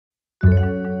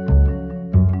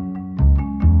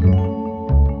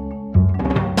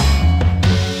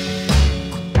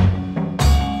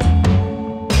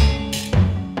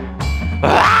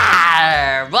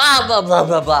blah,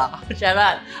 blah, blah, blah.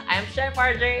 Charot! I'm Chef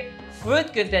RJ,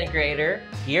 food content creator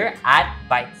here at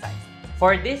BiteSized.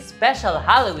 For this special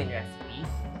Halloween recipe,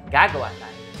 gagawa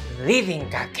tayo Bleeding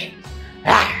Cupcakes.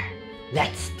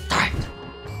 Let's start!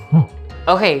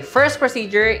 Okay, first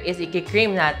procedure is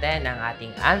i-cream natin ang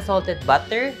ating unsalted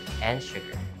butter and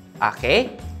sugar.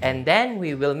 Okay? And then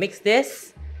we will mix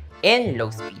this in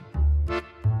low speed.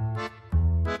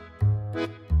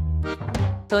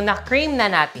 So, na-cream na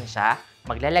natin siya.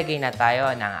 Maglalagay na tayo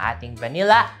ng ating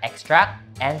vanilla extract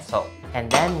and salt. And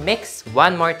then, mix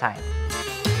one more time.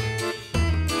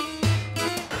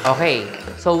 Okay.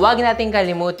 So, wag natin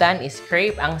kalimutan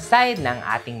i-scrape ang side ng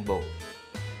ating bowl.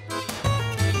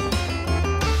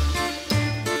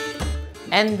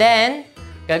 And then,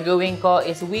 gagawin ko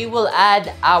is we will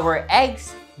add our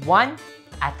eggs one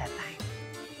at a time.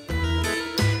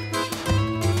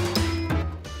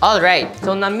 Alright,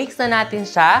 so na-mix na natin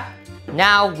siya.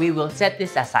 Now, we will set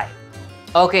this aside.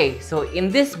 Okay, so in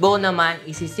this bowl naman,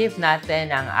 isi-sieve natin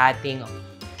ang ating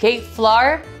cake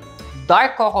flour,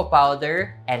 dark cocoa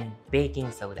powder, and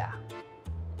baking soda.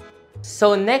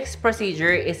 So next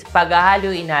procedure is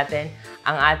paghahaluin natin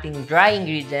ang ating dry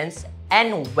ingredients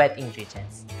and wet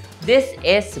ingredients. This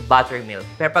is buttermilk.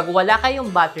 Pero pag wala kayong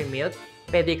buttermilk,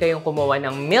 pwede kayong kumuha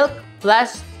ng milk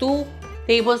plus 2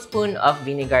 tablespoons of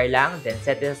vinegar lang, then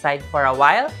set it aside for a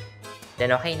while, then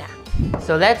okay na.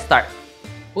 So let's start.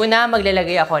 Una,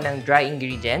 maglalagay ako ng dry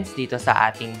ingredients dito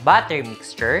sa ating butter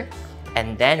mixture,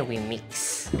 and then we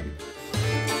mix.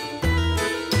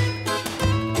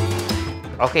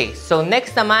 Okay, so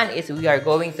next naman is we are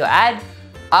going to add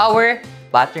our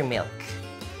buttermilk.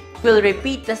 We'll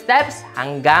repeat the steps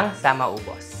hanggang sa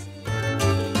maubos.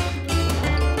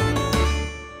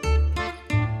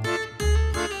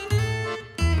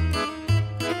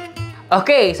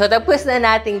 Okay, so tapos na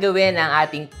natin gawin ang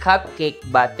ating cupcake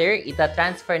butter.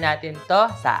 Ita-transfer natin to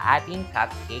sa ating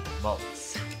cupcake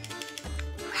molds.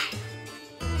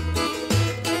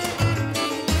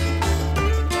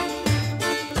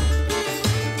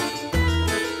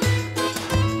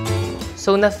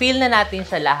 So, na-fill na natin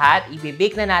siya lahat.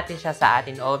 I-bake na natin siya sa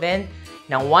ating oven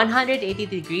ng 180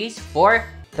 degrees for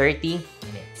 30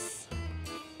 minutes.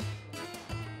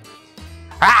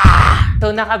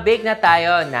 So, naka-bake na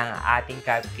tayo ng ating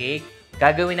cupcake.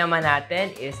 Gagawin naman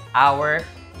natin is our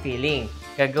filling.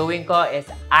 Gagawin ko is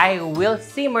I will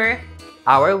simmer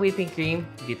our whipping cream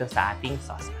dito sa ating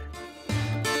saucepan.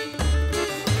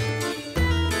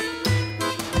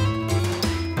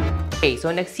 Okay,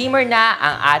 so nag-simmer na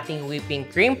ang ating whipping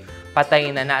cream.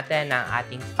 Patayin na natin ang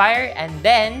ating fire and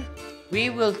then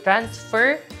we will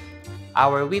transfer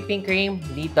our whipping cream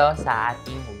dito sa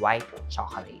ating white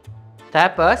chocolate.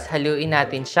 Tapos, haluin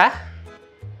natin siya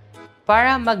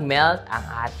para mag-melt ang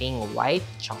ating white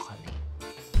chocolate.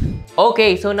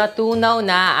 Okay, so natunaw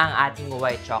na ang ating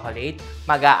white chocolate.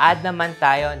 Mag-a-add naman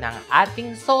tayo ng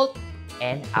ating salt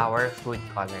and our food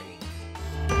coloring.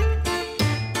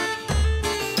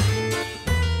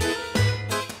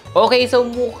 Okay, so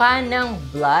mukha ng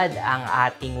blood ang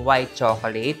ating white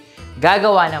chocolate.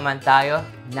 Gagawa naman tayo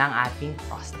ng ating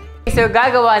frosting. So,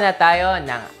 gagawa na tayo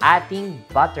ng ating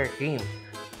buttercream.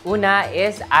 Una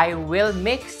is, I will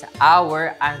mix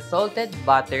our unsalted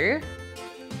butter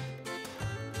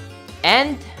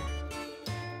and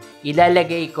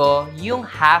ilalagay ko yung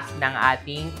half ng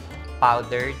ating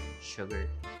powdered sugar.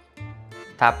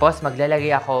 Tapos,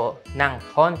 maglalagay ako ng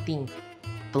konting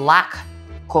black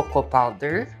cocoa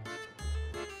powder.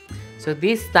 So,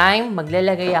 this time,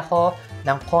 maglalagay ako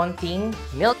ng konting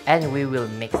milk and we will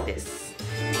mix this.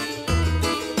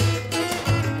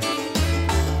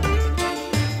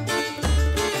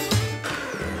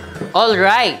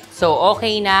 Alright, so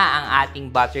okay na ang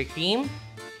ating buttercream.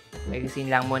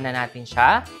 Ayusin lang muna natin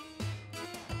siya.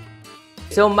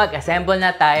 So mag-assemble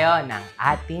na tayo ng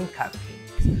ating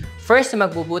cupcakes. First,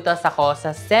 magbubutas ako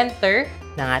sa center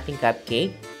ng ating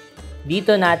cupcake.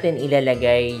 Dito natin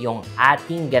ilalagay yung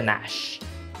ating ganache.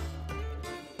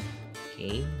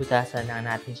 Okay, butasan lang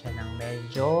natin siya ng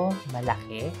medyo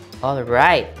malaki.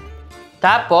 Alright.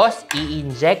 Tapos,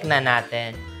 i-inject na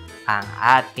natin ang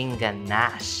ating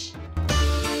ganache.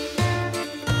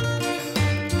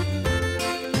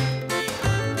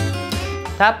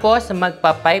 Tapos,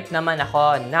 magpa-pipe naman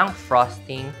ako ng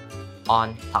frosting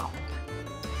on top.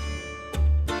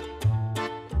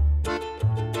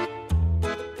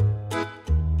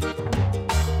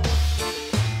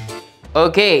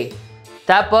 Okay.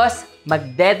 Tapos,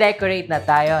 magde-decorate na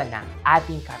tayo ng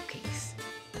ating cupcakes.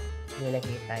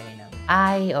 Nilagay tayo ng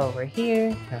eye over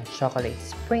here, ng chocolate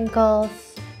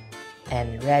sprinkles,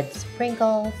 and red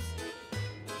sprinkles.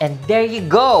 And there you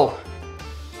go!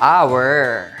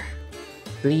 Our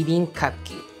Bleeding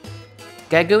Cupcake.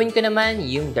 Gagawin ko naman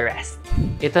yung the rest.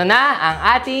 Ito na ang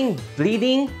ating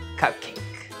Bleeding Cupcake.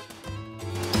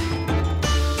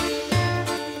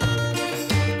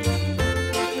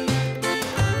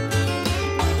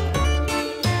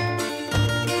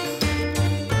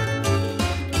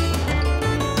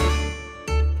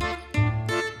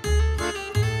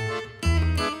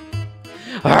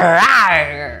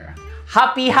 Rawr!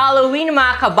 Happy Halloween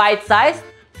mga ka-bite-sized!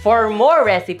 For more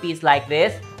recipes like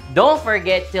this, don't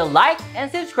forget to like and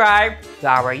subscribe to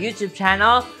our YouTube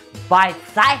channel,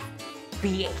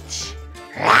 BiteSized.ph.